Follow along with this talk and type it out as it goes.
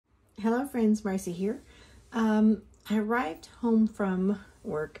Hello friends, Marcy here. I arrived home from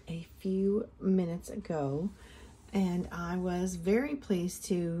work a few minutes ago and I was very pleased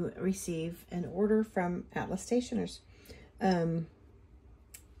to receive an order from Atlas Stationers. Again,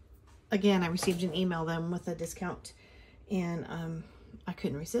 I received an email then with a discount and I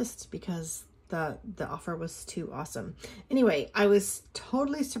couldn't resist because the offer was too awesome. Anyway, I was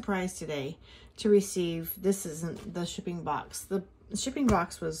totally surprised today to receive, this isn't the shipping box. The shipping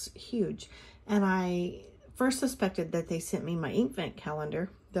box was huge, and I first suspected that they sent me my Inkvent calendar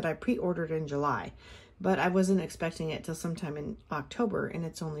that I pre-ordered in July, but I wasn't expecting it till sometime in October, and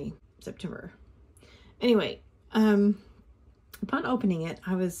it's only September. Anyway, upon opening it,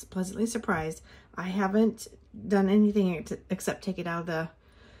 I was pleasantly surprised. I haven't done anything except take it out of the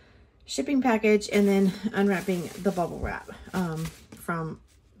shipping package and then unwrapping the bubble wrap from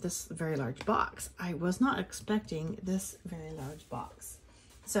this very large box. I was not expecting this very large box.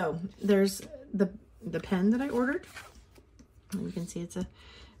 So there's the pen that I ordered. And you can see it's a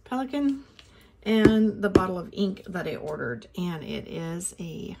Pelikan, and the bottle of ink that I ordered, and it is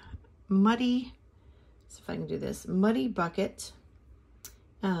a muddy, so if I can do this, Muddy Bucket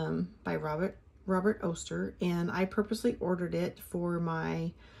by Robert Oster, and I purposely ordered it for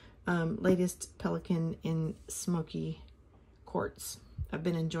my latest Pelikan in Smoky Quartz. I've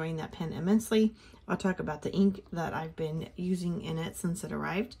been enjoying that pen immensely. I'll talk about the ink that I've been using in it since it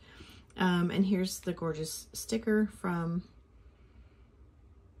arrived. And here's the gorgeous sticker from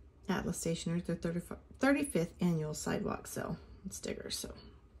Atlas Stationers, their 35th annual sidewalk sale stickers. So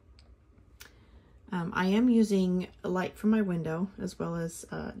I am using a light from my window as well as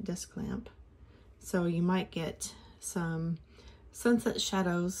a desk lamp. So you might get some sunset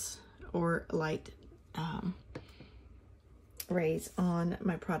shadows or light rays on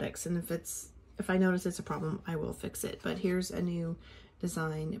my products, and if I notice it's a problem, I will fix it. But here's a new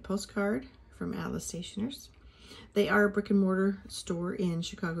design postcard from Atlas Stationers. They are a brick and mortar store in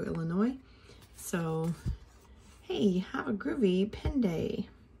Chicago, Illinois. So hey, have a groovy pen day.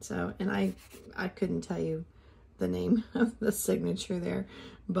 So, and I couldn't tell you the name of the signature there,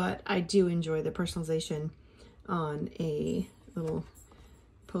 but I do enjoy the personalization on a little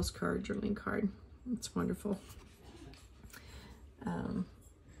postcard, journaling card. It's wonderful.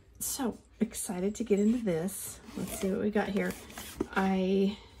 So excited to get into this. Let's see what we got here.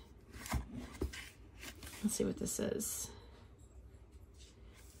 Let's see what this is.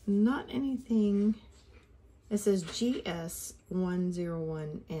 Not anything. It says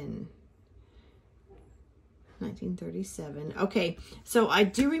GS101N 1937. Okay, so I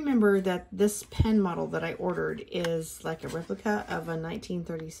do remember that this pen model that I ordered is like a replica of a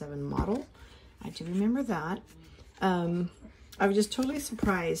 1937 model. I do remember that. I was just totally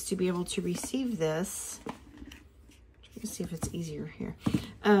surprised to be able to receive this. Let's see if it's easier here.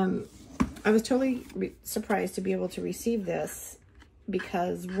 I was totally surprised to be able to receive this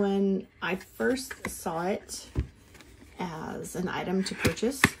because when I first saw it as an item to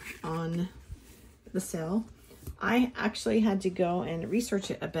purchase on the sale, I actually had to go and research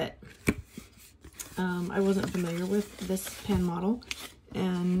it a bit. I wasn't familiar with this pen model,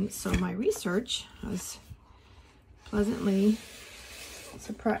 and so my research was pleasantly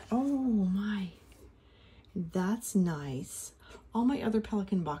surprised. Oh my, that's nice. All my other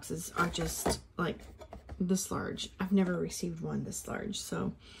Pelikan boxes are just like this large. I've never received one this large,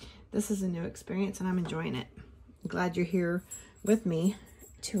 so this is a new experience and I'm enjoying it. I'm glad you're here with me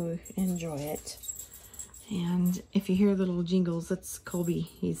to enjoy it. And if you hear the little jingles, that's Colby.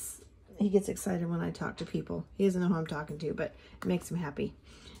 He gets excited when I talk to people. He doesn't know who I'm talking to, but it makes him happy.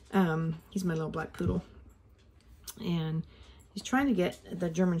 He's my little black poodle. And he's trying to get the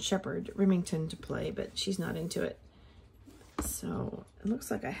German Shepherd, Remington, to play, but she's not into it. So it looks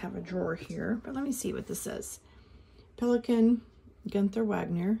like I have a drawer here, but let me see what this says. Pelikan, Gunther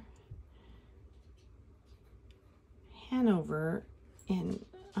Wagner, Hanover, and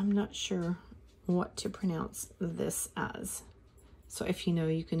I'm not sure what to pronounce this as. So if you know,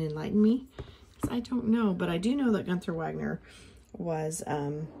 you can enlighten me, because I don't know, but I do know that Gunther Wagner was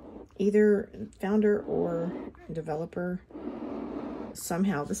either founder or developer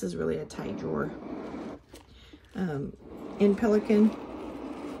somehow. This is really a tight drawer. In Pelikan,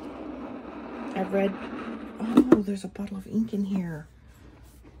 I've read, oh, there's a bottle of ink in here.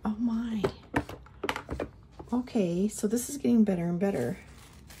 Oh my. Okay, so this is getting better and better.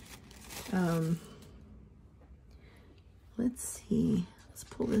 Let's see, let's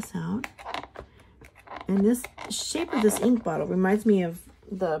pull this out. And this shape of this ink bottle reminds me of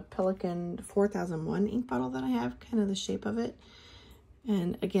the Pelikan 4001 ink bottle that I have, kind of the shape of it.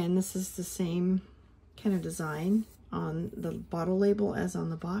 And again, this is the same kind of design on the bottle label as on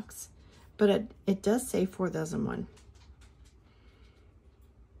the box, but it does say 4001.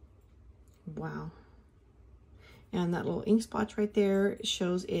 Wow. And that little ink splotch right there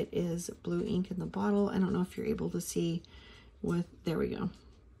shows it is blue ink in the bottle. I don't know if you're able to see with, there we go,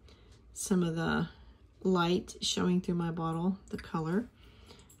 some of the light showing through my bottle, the color.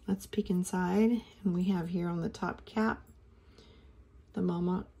 Let's peek inside, and we have here on the top cap the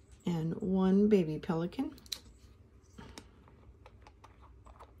mama and one baby pelican.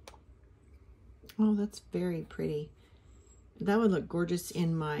 Oh, that's very pretty. That would look gorgeous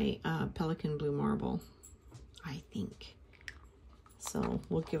in my Pelikan blue marble, I think. So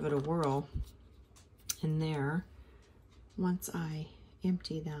we'll give it a whirl in there once I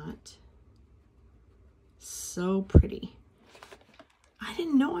empty that. So pretty. I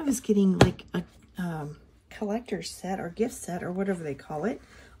didn't know I was getting like a collector's set or gift set or whatever they call it.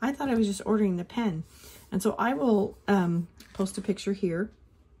 I thought I was just ordering the pen. And so I will post a picture here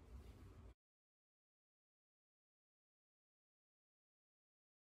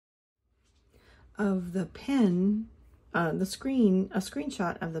of the pen, a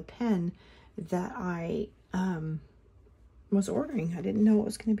screenshot of the pen that I was ordering. I didn't know it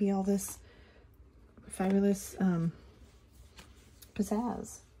was going to be all this fabulous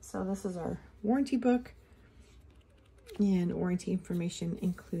pizzazz. So this is our warranty book and warranty information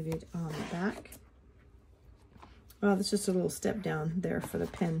included on the back. Well, that's just a little step down there for the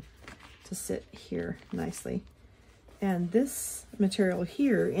pen to sit here nicely. And this material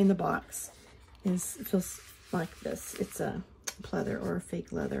here in the box feels like this. It's a pleather or a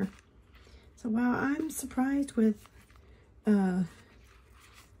fake leather. So wow, I'm surprised with the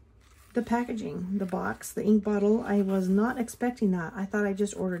packaging, the box, the ink bottle. I was not expecting that. I thought I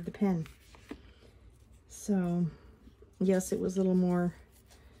just ordered the pen. So yes, it was a little more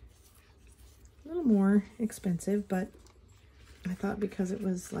expensive, but I thought because it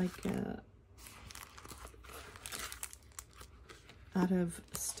was like out of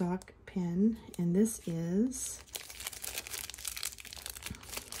stock pen, and this is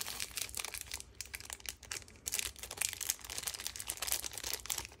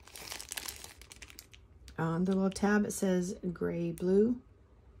on the little tab it says gray-blue.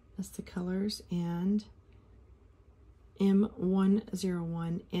 That's the colors, and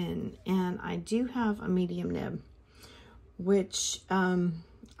M101N, and I do have a medium nib, which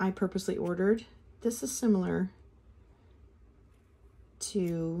I purposely ordered. This is similar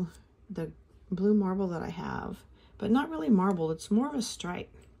to the blue marble that I have, but not really marble. It's more of a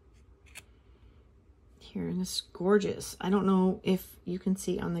stripe here, and it's gorgeous. I don't know if you can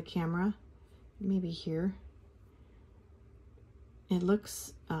see on the camera, maybe here. It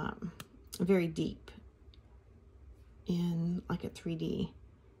looks very deep in like a 3D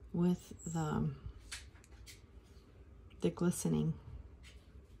with the glistening.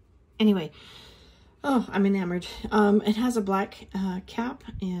 Anyway, oh, I'm enamored. It has a black cap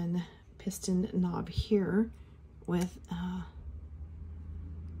and piston knob here with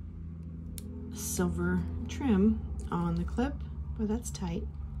silver trim on the clip. Well, that's tight.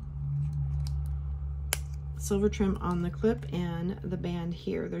 Silver trim on the clip and the band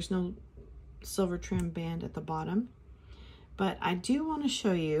here. There's no silver trim band at the bottom. But I do want to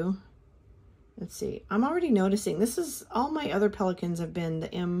show you, let's see, I'm already noticing, this is, all my other Pelikans have been the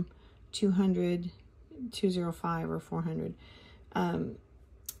M200, 205 or 400. I'm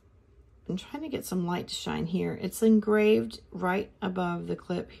trying to get some light to shine here. It's engraved right above the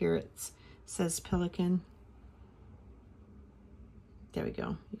clip here. It says Pelikan. There we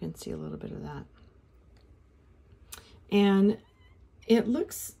go. You can see a little bit of that. And it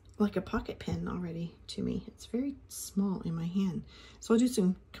looks like a pocket pen already to me. It's very small in my hand. So I'll do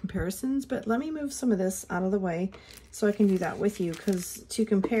some comparisons, but let me move some of this out of the way so I can do that with you, because to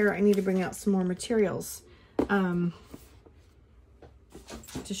compare, I need to bring out some more materials to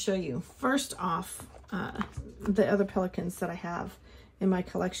show you. First off, the other Pelikans that I have in my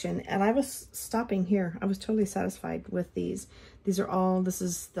collection, and I was stopping here. I was totally satisfied with these. These are all, this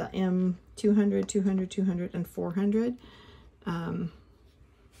is the M200, 200, 200, and 400.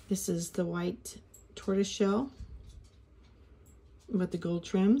 This is the white tortoise shell with the gold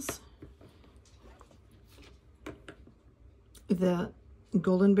trims. The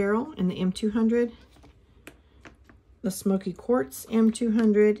golden barrel in the M200. The smoky quartz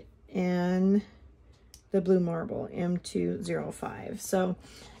M200, and the blue marble M205. So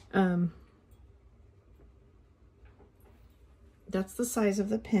that's the size of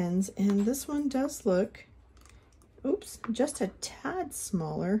the pens, and this one does look, oops, just a tad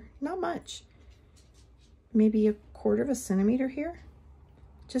smaller, not much, maybe 1/4 of a centimeter here,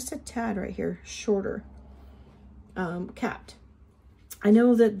 just a tad right here shorter. capped. I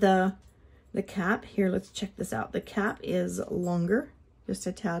know that the cap here, let's check this out. The cap is longer, just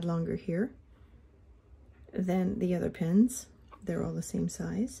a tad longer here than the other pins. They're all the same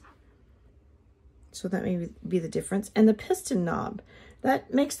size. So that may be the difference. And the piston knob,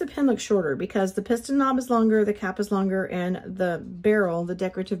 that makes the pin look shorter because the piston knob is longer, the cap is longer, and the barrel, the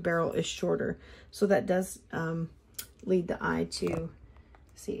decorative barrel, is shorter. So that does lead the eye to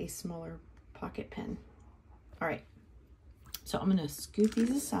see a smaller pocket pin. All right, so I'm gonna scoot these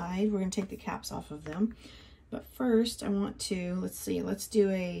aside. We're gonna take the caps off of them. But first I want to, let's do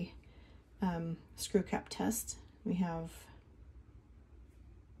a screw cap test. We have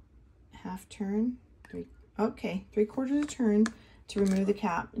half turn, 3/4 turn to remove the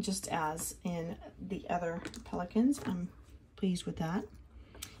cap, just as in the other Pelikans. I'm pleased with that.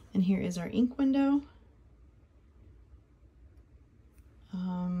 And here is our ink window.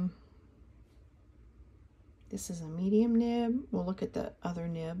 This is a medium nib. We'll look at the other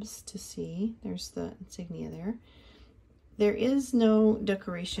nibs to see. There's the insignia there. There is no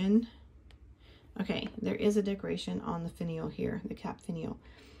decoration. Okay, there is a decoration on the finial here, the cap finial.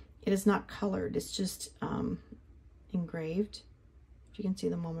 It is not colored, it's just engraved. If you can see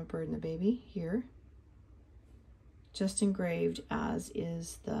the mama bird and the baby here. Just engraved, as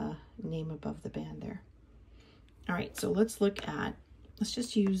is the name above the band there. All right, so let's look at, let's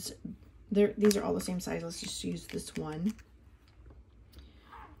just use, these are all the same size. Let's just use this one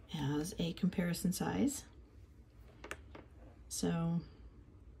as a comparison size. So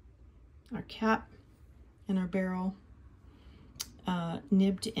our cap and our barrel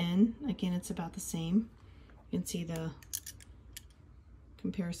nibbed in. Again, it's about the same. You can see the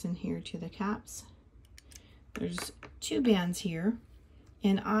comparison here to the caps. There's 2 bands here,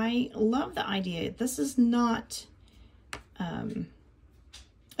 and I love the idea. This is not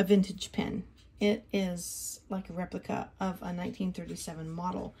a vintage pen. It is like a replica of a 1937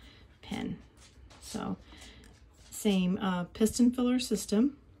 model pen. So same piston filler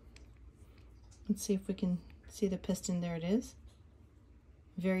system. Let's see if we can see the piston. There it is.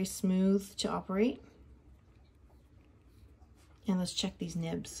 Very smooth to operate. And let's check these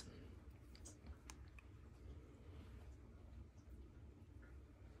nibs.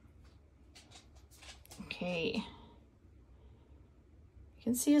 Okay. You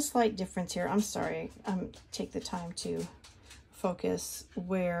can see a slight difference here. I'm sorry. Take the time to focus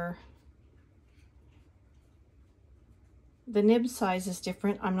where the nib size is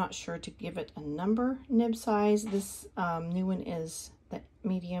different. I'm not sure to give it a number nib size. This new one is the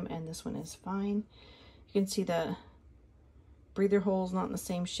medium and this one is fine. You can see the breather holes not in the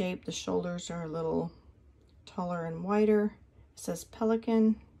same shape. The shoulders are a little taller and wider. It says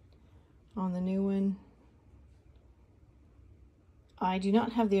Pelikan on the new one. I do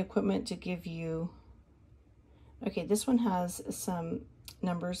not have the equipment to give you, okay, this one has some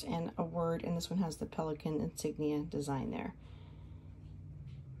numbers and a word, and this one has the Pelikan insignia design there.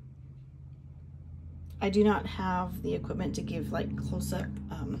 I do not have the equipment to give like close-up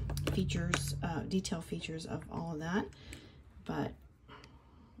features, detail features of all of that, but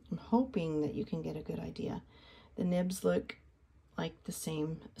I'm hoping that you can get a good idea. The nibs look like the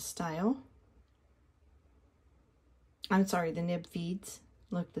same style. I'm sorry, the nib feeds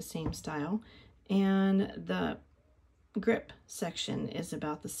look the same style, and the grip section is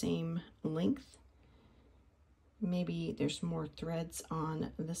about the same length. Maybe there's more threads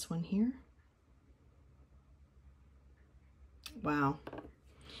on this one here. Wow.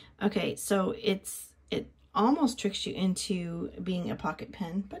 Okay, so it almost tricks you into being a pocket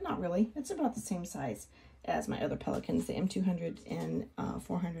pen, but not really. It's about the same size as my other Pelikans, the M200 and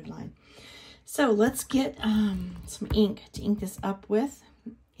 400 line. So let's get some ink to ink this up with.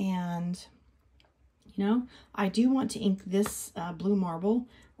 And, you know, I do want to ink this blue marble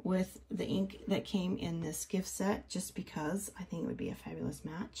with the ink that came in this gift set, just because I think it would be a fabulous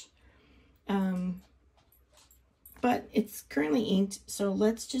match. But it's currently inked, so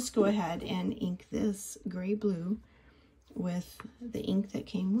let's just go ahead and ink this gray-blue with the ink that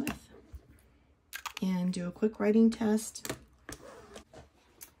came with. And do a quick writing test.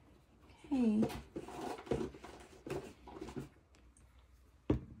 Okay.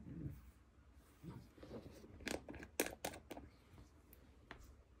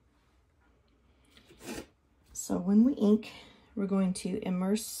 So when we ink, we're going to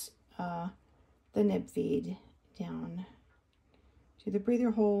immerse the nib feed down to the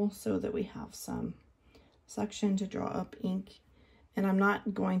breather hole so that we have some suction to draw up ink. And I'm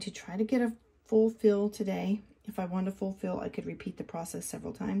not going to try to get a full fill today. If I wanted a full fill, I could repeat the process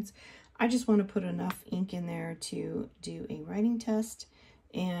several times. I just want to put enough ink in there to do a writing test.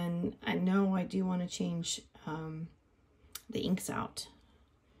 And I know I do want to change the inks out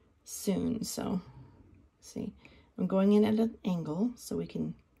soon. So see, I'm going in at an angle so we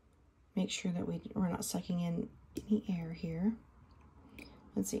can make sure that we're not sucking in any air here.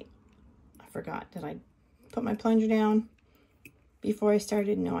 Let's see, I forgot, did I put my plunger down before I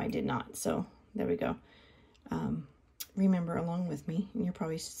started? No, I did not. So there we go. Remember along with me. And you're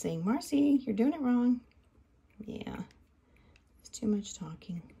probably saying, Marcy, you're doing it wrong. Yeah, it's too much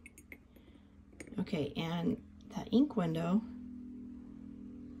talking. Okay, and that ink window,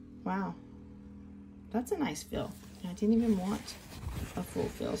 wow, that's a nice fill. I didn't even want a full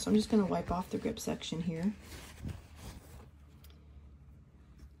fill, so I'm just going to wipe off the grip section here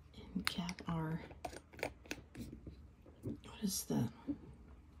and cap our, what is the,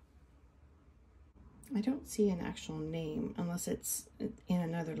 I don't see an actual name unless it's in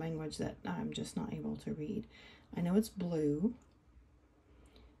another language that I'm just not able to read. I know it's blue,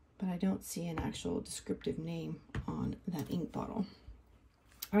 but I don't see an actual descriptive name on that ink bottle.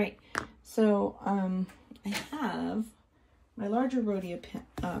 All right, so I have my larger Rhodia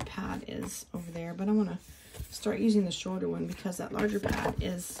pad is over there, but I want to start using the shorter one because that larger pad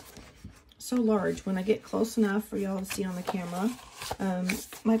is so large. When I get close enough for y'all to see on the camera,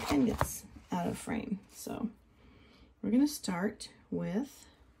 my pen gets out of frame. So we're going to start with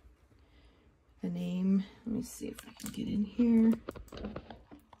the name. Let me see if I can get in here.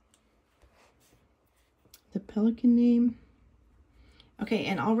 The Pelikan name. Okay,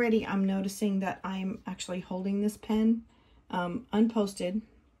 and already I'm noticing that I'm actually holding this pen unposted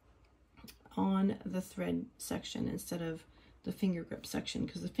on the thread section instead of the finger grip section,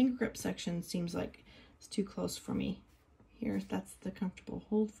 because the finger grip section seems like it's too close for me. Here, that's the comfortable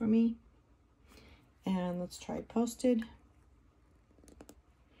hold for me. And let's try posted.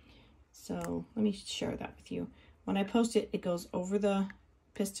 So let me share that with you. When I post it, it goes over the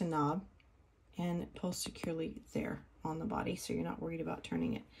piston knob and posts securely there on the body, so you're not worried about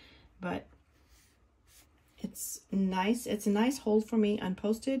turning it. But it's nice. It's a nice hold for me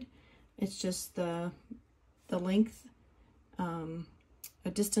unposted. It's just the length,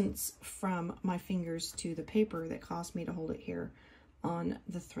 a distance from my fingers to the paper that caused me to hold it here on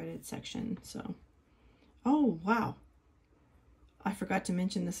the threaded section. So, oh wow, I forgot to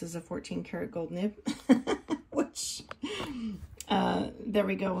mention this is a 14 karat gold nib, which there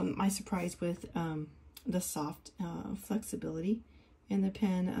we go. My surprise with the soft flexibility in the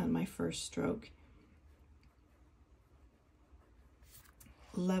pen on my first stroke.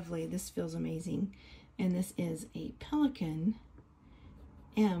 Lovely. This feels amazing. And this is a Pelikan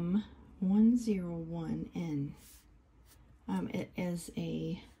M101N. It is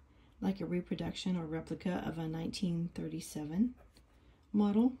like a reproduction or replica of a 1937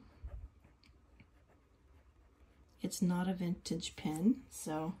 model. It's not a vintage pen,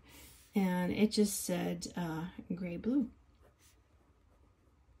 so, and it just said Grey-Blue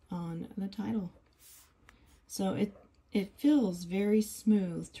on the title. So it feels very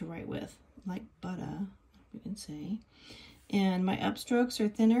smooth to write with, like butter, we can say. And my upstrokes are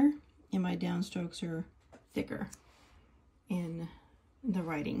thinner and my downstrokes are thicker in the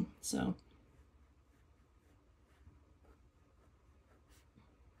writing. So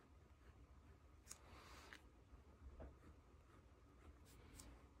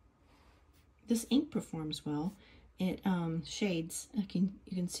this ink performs well. It shades. You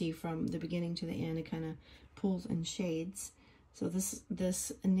can see from the beginning to the end, it kind of pulls and shades. So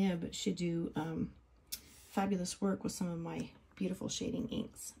this nib should do fabulous work with some of my beautiful shading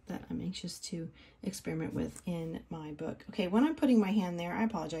inks that I'm anxious to experiment with in my book. Okay, when I'm putting my hand there, I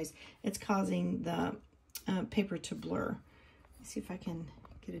apologize. It's causing the paper to blur. Let's see if I can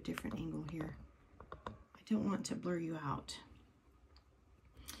get a different angle here. I don't want to blur you out.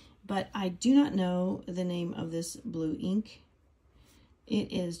 But I do not know the name of this blue ink.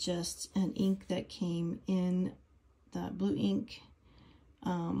 It is just an ink that came in the blue ink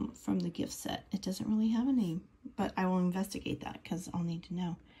from the gift set. It doesn't really have a name, but I will investigate that because I'll need to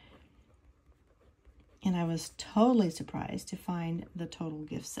know. And I was totally surprised to find the total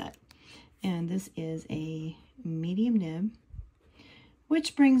gift set. And this is a medium nib,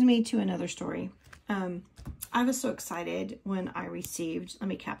 which brings me to another story. I was so excited when I received, let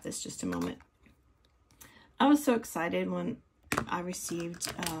me cap this just a moment. I was so excited when I received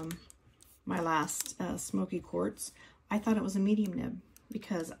my last Smoky Quartz. I thought it was a medium nib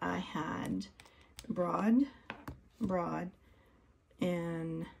because I had broad,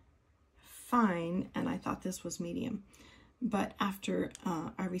 and fine, and I thought this was medium. But after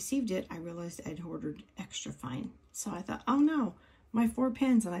I received it, I realized I'd ordered extra fine. So I thought, oh no, my 4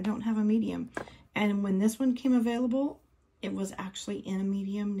 pens and I don't have a medium. And when this one came available, it was actually in a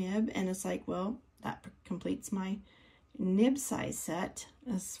medium nib, and it's like, well, that completes my nib size set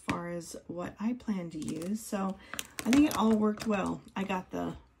as far as what I plan to use. So I think it all worked well. I got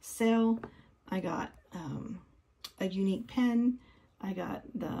the sail, I got a unique pen, I got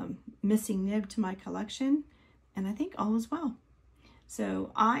the missing nib to my collection, and I think all is well.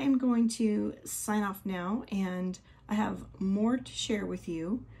 So I am going to sign off now, and I have more to share with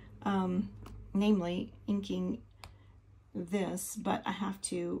you, namely inking this, but I have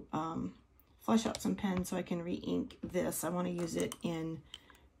to flush out some pens so I can re-ink this. I want to use it in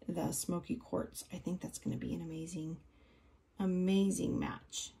the smoky quartz. I think that's going to be an amazing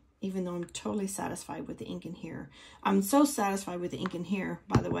match, even though I'm totally satisfied with the ink in here. I'm so satisfied with the ink in here,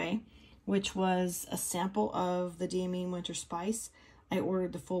 by the way, which was a sample of the Diamine Winter Spice. I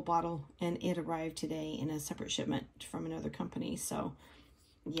ordered the full bottle and it arrived today in a separate shipment from another company. So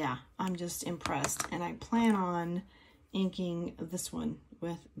yeah, I'm just impressed. And I plan on inking this one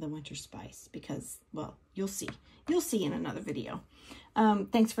with the Winter Spice because, well, you'll see. You'll see in another video.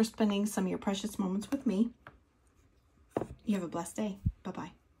 Thanks for spending some of your precious moments with me. You have a blessed day.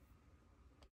 Bye-bye.